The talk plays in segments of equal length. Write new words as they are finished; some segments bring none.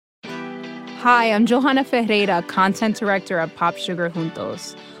Hi, I'm Johanna Ferreira, content director at Pop Sugar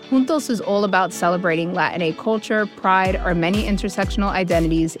Juntos. Juntos is all about celebrating Latinx culture, pride, our many intersectional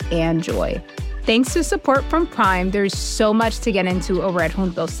identities, and joy. Thanks to support from Prime, there's so much to get into over at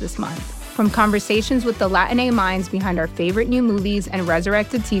Juntos this month. From conversations with the Latinx minds behind our favorite new movies and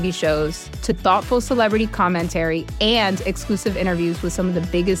resurrected TV shows, to thoughtful celebrity commentary and exclusive interviews with some of the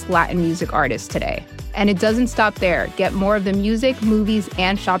biggest Latin music artists today. And it doesn't stop there. Get more of the music, movies,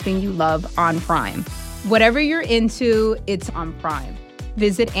 and shopping you love on Prime. Whatever you're into, it's on Prime.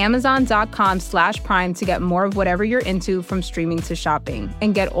 Visit Amazon.com/Prime to get more of whatever you're into, from streaming to shopping.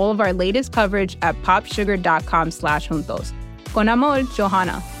 And get all of our latest coverage at popsugar.com/juntos. Con amor,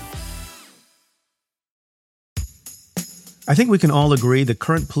 Johanna. I think we can all agree the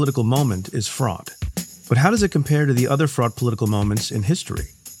current political moment is fraught. But how does it compare to the other fraught political moments in history?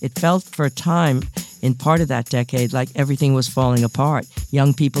 It felt for a time, in part of that decade, like everything was falling apart.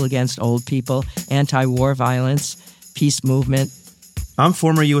 Young people against old people, anti-war violence, peace movement. I'm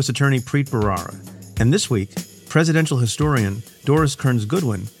former U.S. Attorney Preet Bharara, and this week, presidential historian Doris Kearns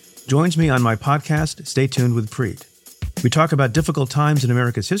Goodwin joins me on my podcast, Stay Tuned with Preet. We talk about difficult times in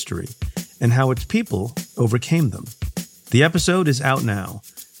America's history and how its people overcame them. The episode is out now.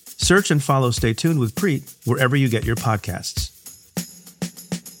 Search and follow Stay Tuned with Preet wherever you get your podcasts.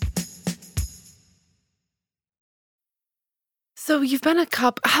 So you've been a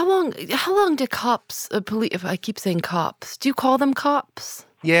cop. How long do cops, if I keep saying cops, do you call them cops?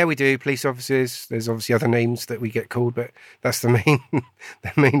 Yeah, we do. Police officers. There's obviously other names that we get called, but that's the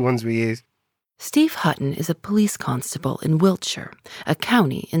main ones we use. Steve Hutton is a police constable in Wiltshire, a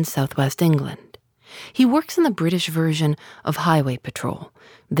county in southwest England. He works in the British version of highway patrol.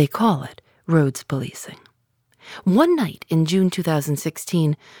 They call it roads policing. One night in June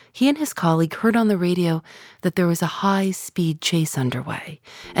 2016, he and his colleague heard on the radio that there was a high-speed chase underway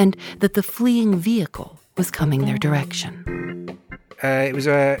and that the fleeing vehicle was coming their direction. It was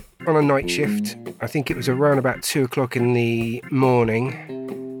on a night shift. I think it was around about 2 o'clock in the morning.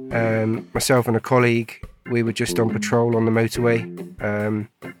 Myself and a colleague, we were just on patrol on the motorway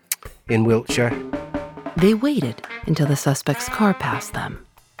in Wiltshire. They waited until the suspect's car passed them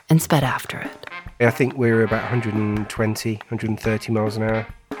and sped after it. I think we were about 120, 130 miles an hour.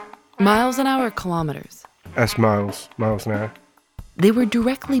 Miles an hour or kilometers? That's miles an hour. They were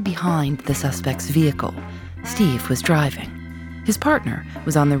directly behind the suspect's vehicle. Steve was driving. His partner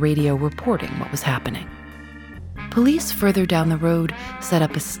was on the radio reporting what was happening. Police further down the road set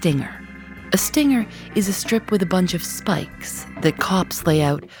up a stinger. A stinger is a strip with a bunch of spikes that cops lay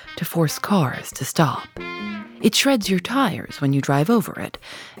out to force cars to stop. It shreds your tires when you drive over it,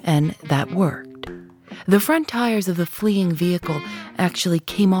 and that worked. The front tires of the fleeing vehicle actually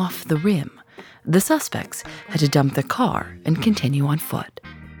came off the rim. The suspects had to dump the car and continue on foot.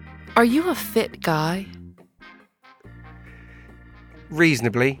 Are you a fit guy?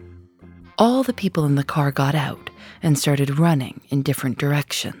 Reasonably. All the people in the car got out and started running in different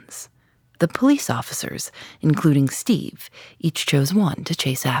directions. The police officers, including Steve, each chose one to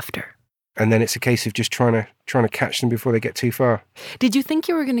chase after. And then it's a case of just trying to catch them before they get too far. Did you think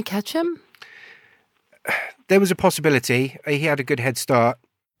you were going to catch him? There was a possibility. He had a good head start.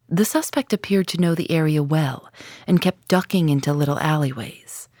 The suspect appeared to know the area well and kept ducking into little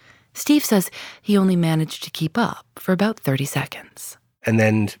alleyways. Steve says he only managed to keep up for about 30 seconds. And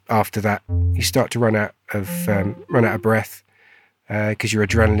then after that, you start to run out of breath because your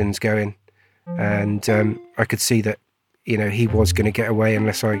adrenaline's going. And I could see that, he was going to get away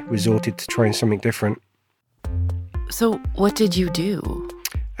unless I resorted to trying something different. So what did you do?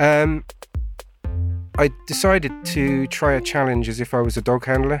 I decided to try a challenge as if I was a dog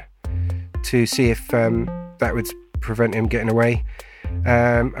handler to see if that would prevent him getting away.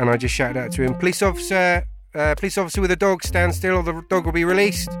 And I just shouted out to him, police officer with a dog, stand still or the dog will be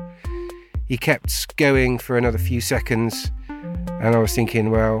released. He kept going for another few seconds and I was thinking,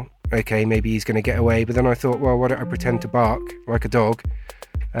 well, okay, maybe he's going to get away. But then I thought, well, why don't I pretend to bark like a dog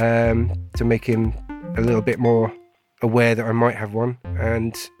to make him a little bit more aware that I might have one.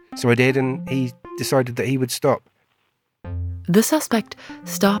 And so I did, and he decided that he would stop. The suspect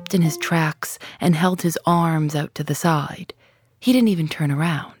stopped in his tracks and held his arms out to the side. He didn't even turn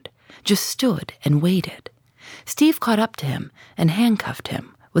around, just stood and waited. Steve caught up to him and handcuffed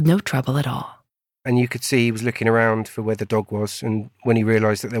him with no trouble at all. And you could see he was looking around for where the dog was, and when he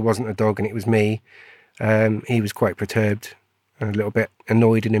realised that there wasn't a dog and it was me, he was quite perturbed and a little bit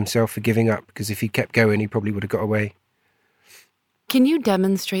annoyed in himself for giving up, because if he kept going, he probably would have got away. Can you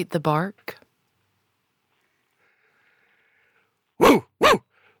demonstrate the bark? Woo, woo,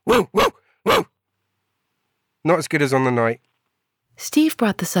 woo, woo, woo. Not as good as on the night. Steve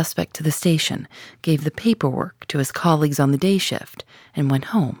brought the suspect to the station, gave the paperwork to his colleagues on the day shift, and went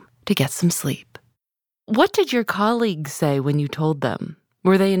home to get some sleep. What did your colleagues say when you told them?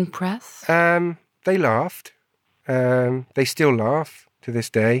 Were they impressed? They laughed. They still laugh to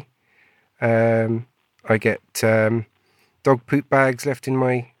this day. I get dog poop bags left in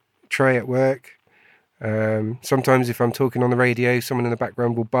my tray at work. Sometimes if I'm talking on the radio, someone in the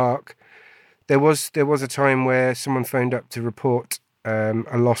background will bark. There was a time where someone phoned up to report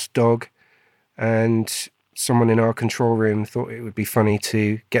a lost dog, and someone in our control room thought it would be funny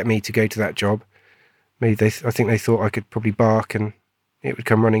to get me to go to that job. I think they thought I could probably bark and it would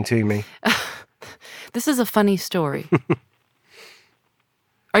come running to me. This is a funny story.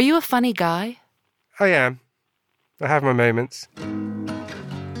 Are you a funny guy? I am. I have my moments.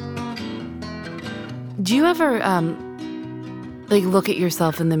 Do you ever, look at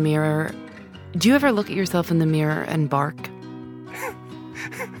yourself in the mirror? Do you ever look at yourself in the mirror and bark?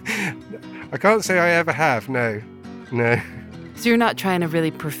 I can't say I ever have, no. So you're not trying to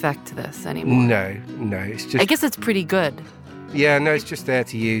really perfect this anymore? No, it's just... I guess it's pretty good. Yeah, no, it's just there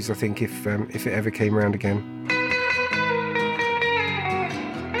to use, I think, if it ever came around again.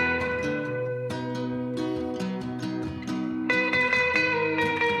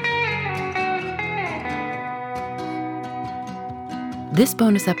 This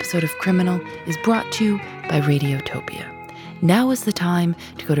bonus episode of Criminal is brought to you by Radiotopia. Now is the time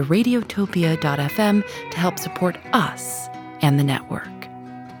to go to radiotopia.fm to help support us and the network.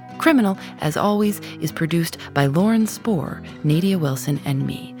 Criminal, as always, is produced by Lauren Spohr, Nadia Wilson, and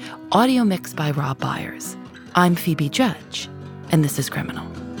me. Audio mixed by Rob Byers. I'm Phoebe Judge, and this is Criminal.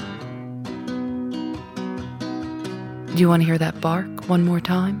 Do you want to hear that bark one more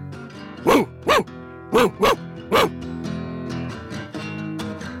time? Woo, woo, woo, woo, woo.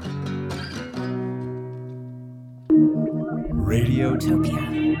 Radiotopia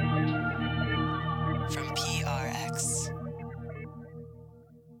from